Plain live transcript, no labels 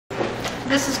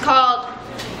This is called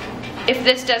If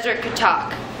This Desert Could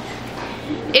Talk.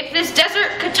 If this desert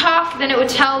could talk, then it would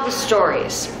tell the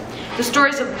stories. The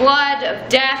stories of blood, of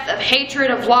death, of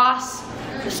hatred, of loss.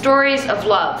 The stories of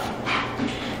love.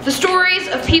 The stories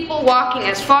of people walking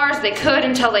as far as they could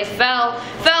until they fell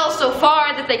so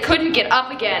far that they couldn't get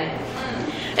up again.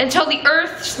 Until the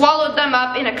earth swallowed them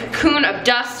up in a cocoon of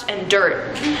dust and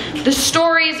dirt. The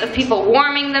stories of people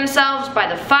warming themselves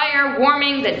by the fire,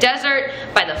 warming the desert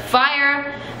by the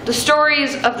fire. The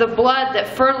stories of the blood that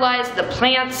fertilized the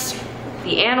plants,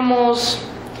 the animals.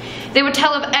 They would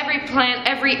tell of every plant,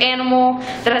 every animal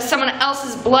that has someone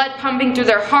else's blood pumping through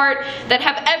their heart, that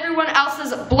have everyone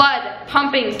else's blood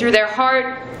pumping through their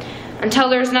heart,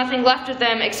 until there is nothing left of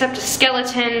them except a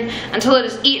skeleton, until it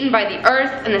is eaten by the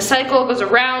earth, and the cycle goes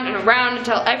around and around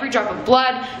until every drop of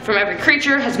blood from every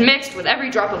creature has mixed with every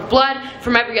drop of blood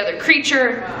from every other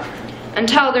creature,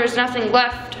 until there is nothing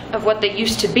left of what they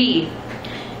used to be.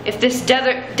 If this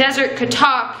desert could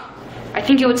talk, I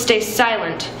think it would stay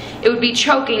silent. It would be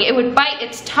choking. It would bite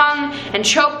its tongue and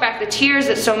choke back the tears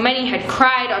that so many had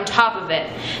cried on top of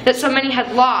it, that so many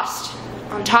had lost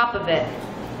on top of it.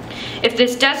 If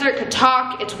this desert could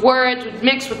talk, its words would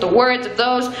mix with the words of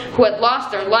those who had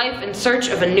lost their life in search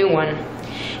of a new one.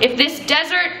 If this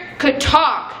desert could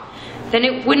talk, then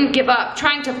it wouldn't give up,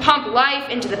 trying to pump life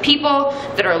into the people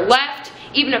that are left,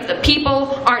 even if the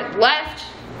people aren't left.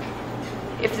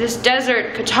 If this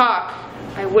desert could talk,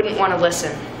 I wouldn't want to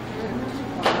listen.